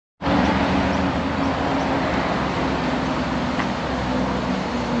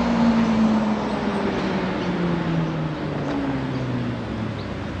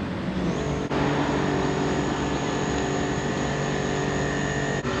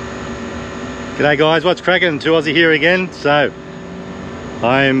G'day guys, what's cracking? 2Aussie here again. So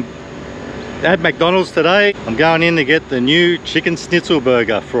I'm at McDonald's today. I'm going in to get the new chicken schnitzel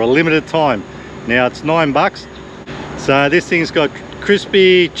burger for a limited time. Now it's $9. So this thing's got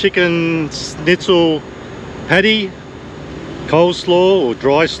crispy chicken schnitzel patty, coleslaw or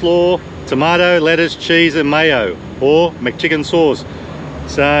dry slaw, tomato, lettuce, cheese and mayo, or McChicken sauce.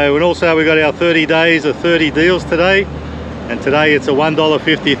 So, and also we got our 30 days of 30 deals today, and today it's a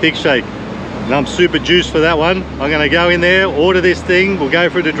 $1.50 thick shake. And I'm super juiced for that one. I'm going to go in there, order this thing, we'll go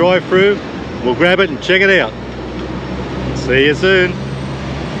through the drive-through, we'll grab it and check it out. See you soon.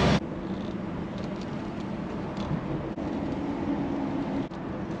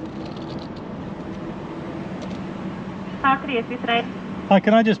 How can I help you today? Hi,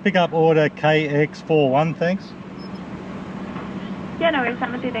 can I just pick up order KX41, thanks? Yeah, no worries,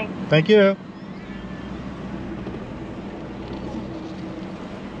 have a good day. Thank you.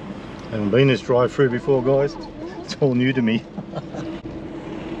 Haven't been this drive-through before, guys. It's all new to me.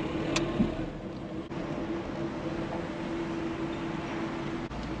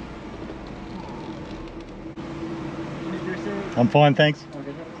 I'm fine, thanks.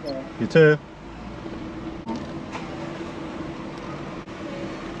 You too.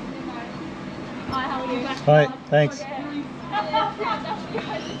 Hi, how are you? Hi, thanks.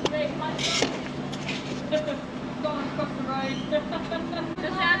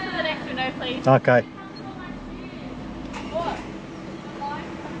 Just answer the next window, please. Okay. What?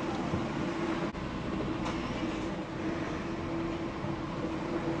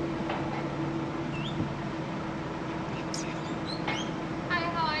 Hi,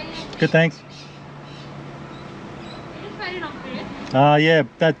 how are you? Good, thanks. You just waiting on food? Yeah,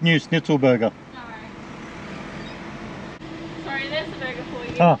 that new schnitzel burger. No. Sorry, there's the burger for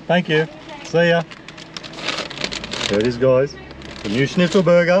you. Oh, thank you. See ya. There it is, guys. The new schnitzel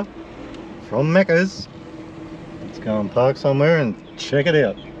burger from Macca's. Let's go and park somewhere and check it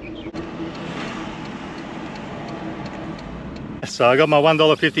out. So I got my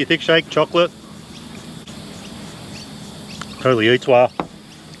 $1.50 thick shake chocolate. Totally eats well.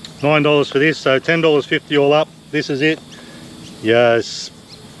 $9 for this, so $10.50 all up. This is it. Yes,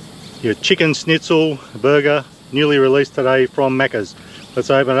 your chicken schnitzel burger, newly released today from Macca's. Let's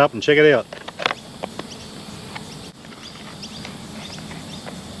open it up and check it out.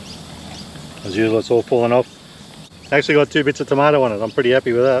 As usual, it's all falling off. Actually got 2 bits of tomato on it. I'm pretty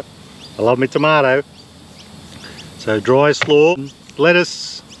happy with that. I love my tomato. So dry slaw,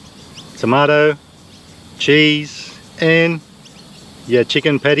 lettuce, tomato, cheese, and yeah,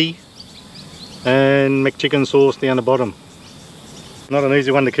 chicken patty and McChicken sauce down the bottom. Not an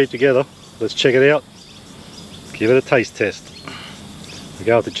easy one to keep together. Let's check it out. Give it a taste test. We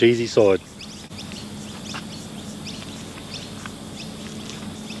go with the cheesy side.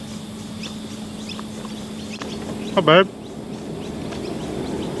 Not bad.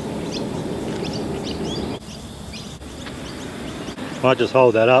 Might just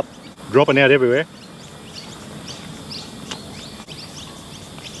hold that up. Dropping out everywhere.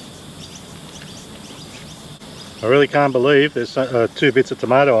 I really can't believe there's 2 bits of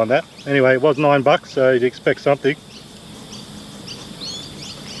tomato on that. Anyway, it was $9, so you'd expect something.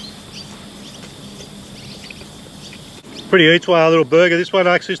 Pretty eats well, little burger. This one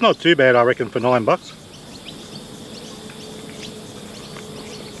actually is not too bad, I reckon, for $9.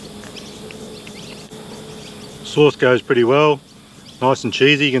 Sauce goes pretty well, nice and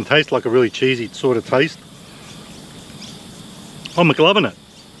cheesy. You can taste like a really cheesy sort of taste. I'm loving it.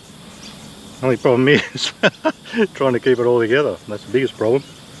 Only problem is trying to keep it all together. That's the biggest problem.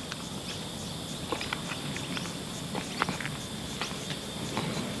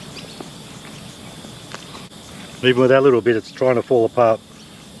 Even with that little bit, it's trying to fall apart.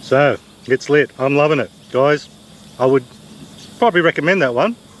 So it's lit. I'm loving it, guys. I would probably recommend that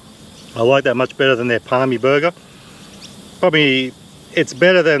one. I like that much better than their palmy burger. Probably it's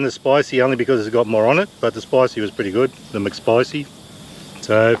better than the spicy only because it's got more on it, but the spicy was pretty good, the McSpicy.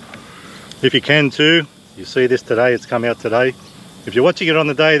 So if you can too, you see this today, it's come out today. If you're watching it on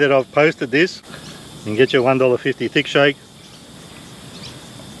the day that I've posted this, you can get your $1.50 thick shake.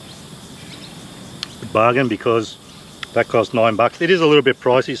 Good bargain, because that costs $9. It is a little bit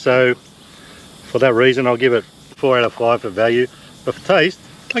pricey, so for that reason I'll give it 4 out of 5 for value, but for taste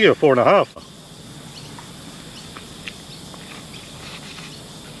I give it 4.5.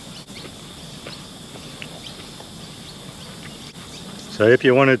 So if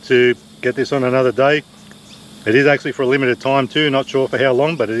you wanted to get this on another day, it is actually for a limited time too, not sure for how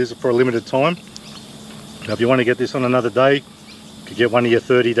long, but it is for a limited time. Now if you want to get this on another day, you could get one of your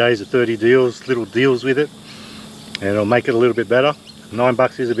 30 days of 30 deals, little deals with it, and it'll make it a little bit better.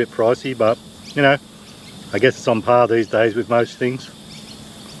 $9 is a bit pricey, but you know, I guess it's on par these days with most things.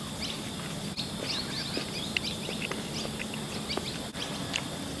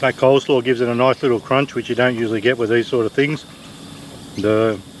 That coleslaw gives it a nice little crunch, which you don't usually get with these sort of things.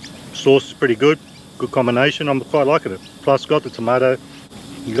 The sauce is pretty good, good combination. I'm quite liking it. Plus got the tomato.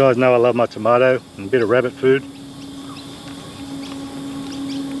 You guys know I love my tomato and a bit of rabbit food.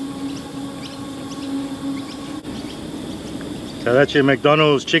 So that's your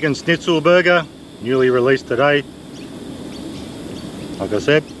McDonald's chicken schnitzel burger, newly released today. Like I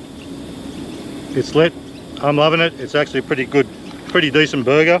said, it's lit. I'm loving it. It's actually pretty good, pretty decent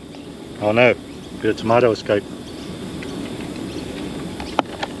burger. Oh no, bit of tomato escape.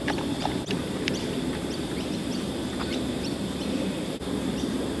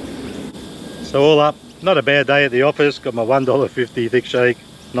 So all up, not a bad day at the office. Got my $1.50 thick shake,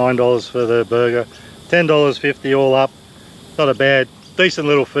 $9 for the burger, $10.50 all up. Not a bad, decent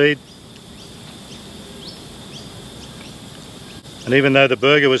little feed. And even though the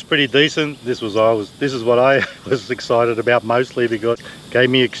burger was pretty decent, this is what I was excited about mostly, because it gave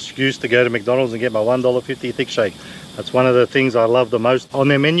me an excuse to go to McDonald's and get my $1.50 thick shake. That's one of the things I love the most on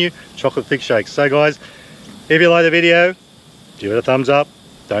their menu, chocolate thick shakes. So guys, if you like the video, give it a thumbs up.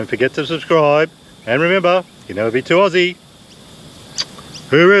 Don't forget to subscribe. And remember, you never be too Aussie.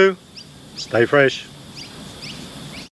 Hooroo. Stay fresh.